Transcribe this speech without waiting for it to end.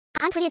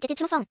I'm pretty addicted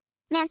to my phone.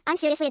 Man, I'm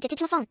seriously addicted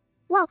to my phone.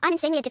 Whoa, I'm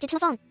insanely addicted to my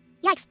phone.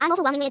 Yikes, I'm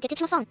overwhelmingly addicted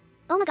to my phone.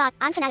 Oh my god,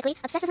 I'm fanatically,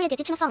 obsessively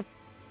addicted to my phone.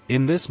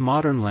 In this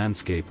modern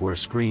landscape where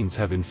screens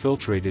have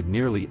infiltrated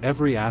nearly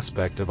every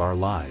aspect of our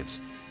lives,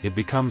 it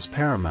becomes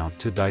paramount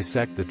to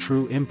dissect the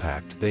true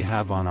impact they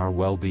have on our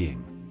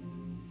well-being.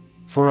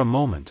 For a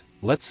moment,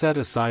 let's set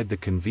aside the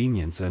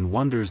convenience and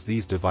wonders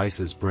these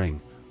devices bring,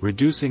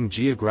 reducing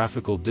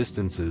geographical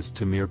distances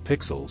to mere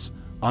pixels,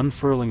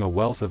 unfurling a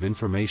wealth of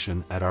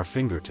information at our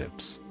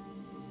fingertips.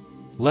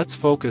 Let's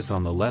focus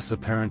on the less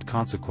apparent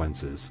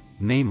consequences,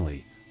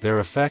 namely, their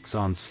effects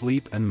on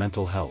sleep and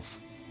mental health.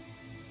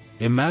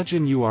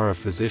 Imagine you are a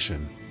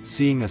physician,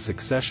 seeing a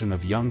succession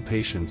of young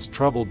patients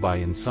troubled by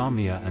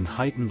insomnia and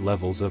heightened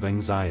levels of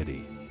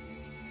anxiety.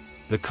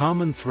 The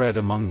common thread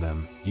among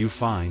them, you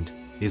find,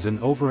 is an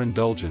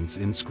overindulgence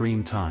in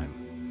screen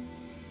time.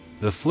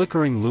 The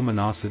flickering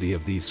luminosity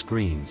of these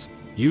screens,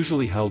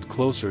 usually held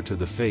closer to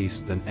the face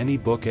than any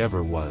book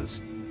ever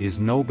was, is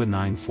no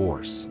benign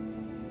force.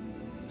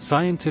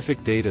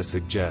 Scientific data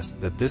suggest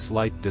that this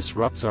light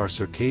disrupts our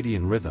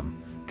circadian rhythm,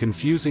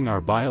 confusing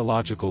our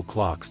biological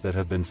clocks that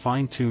have been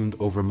fine-tuned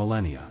over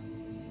millennia.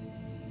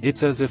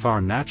 It's as if our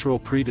natural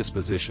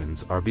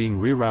predispositions are being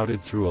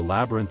rerouted through a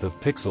labyrinth of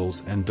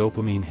pixels and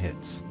dopamine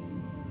hits.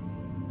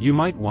 You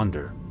might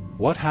wonder,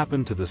 what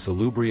happened to the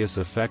salubrious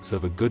effects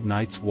of a good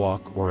night's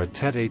walk or a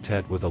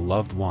tête-à-tête with a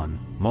loved one,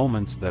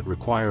 moments that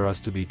require us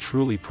to be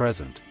truly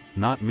present,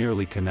 not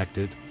merely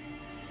connected?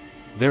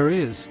 There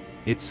is,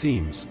 it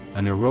seems,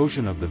 an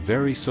erosion of the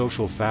very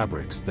social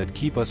fabrics that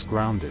keep us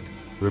grounded,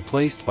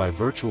 replaced by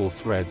virtual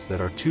threads that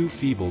are too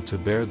feeble to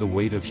bear the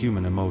weight of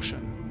human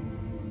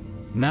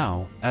emotion.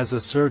 Now, as a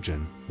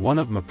surgeon, one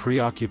of my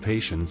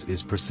preoccupations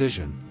is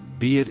precision,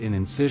 be it in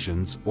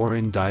incisions or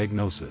in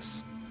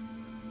diagnosis.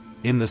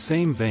 In the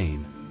same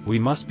vein, we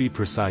must be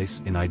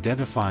precise in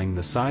identifying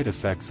the side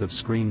effects of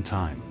screen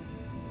time.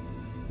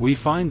 We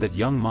find that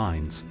young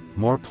minds,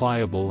 more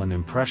pliable and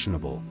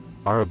impressionable,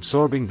 are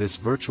absorbing this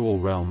virtual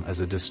realm as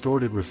a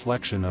distorted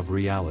reflection of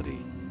reality.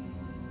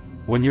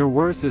 When your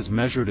worth is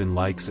measured in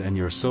likes and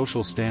your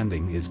social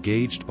standing is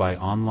gauged by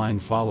online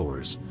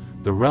followers,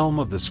 the realm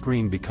of the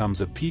screen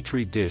becomes a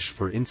petri dish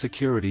for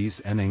insecurities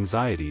and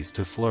anxieties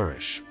to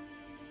flourish.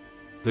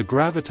 The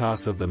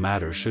gravitas of the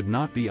matter should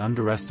not be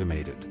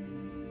underestimated.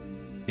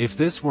 If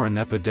this were an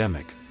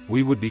epidemic,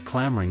 we would be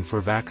clamoring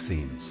for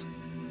vaccines.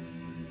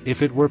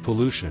 If it were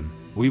pollution,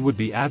 we would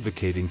be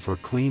advocating for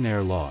clean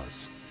air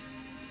laws.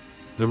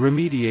 The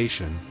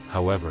remediation,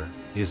 however,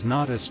 is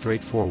not as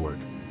straightforward.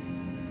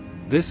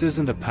 This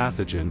isn't a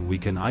pathogen we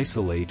can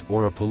isolate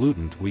or a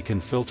pollutant we can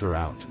filter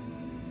out.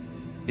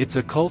 It's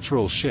a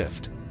cultural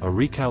shift, a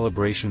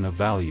recalibration of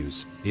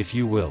values, if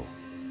you will.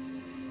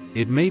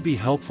 It may be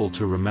helpful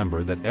to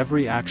remember that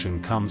every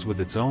action comes with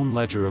its own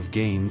ledger of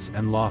gains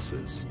and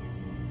losses.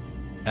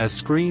 As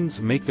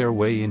screens make their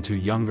way into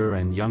younger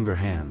and younger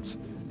hands,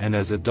 and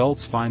as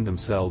adults find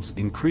themselves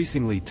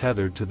increasingly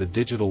tethered to the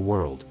digital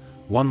world,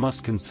 one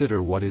must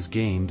consider what is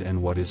gained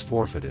and what is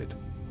forfeited.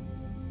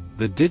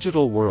 The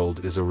digital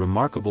world is a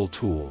remarkable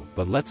tool,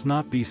 but let's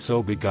not be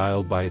so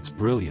beguiled by its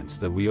brilliance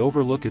that we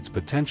overlook its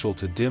potential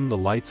to dim the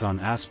lights on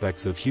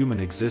aspects of human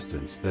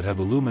existence that have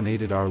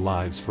illuminated our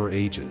lives for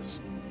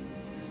ages.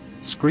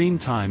 Screen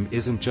time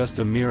isn't just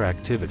a mere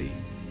activity,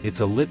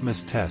 it's a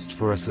litmus test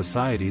for a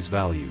society's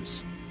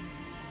values.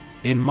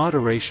 In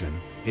moderation,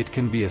 it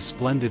can be a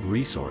splendid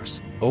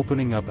resource,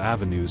 opening up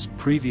avenues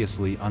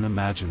previously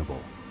unimaginable.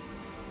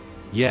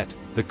 Yet,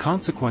 the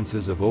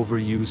consequences of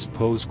overuse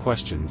pose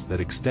questions that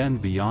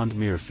extend beyond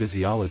mere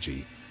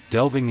physiology,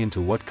 delving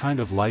into what kind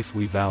of life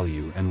we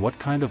value and what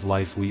kind of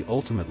life we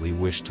ultimately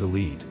wish to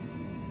lead.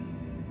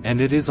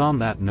 And it is on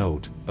that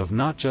note, of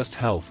not just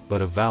health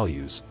but of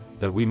values,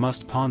 that we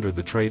must ponder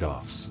the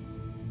trade-offs.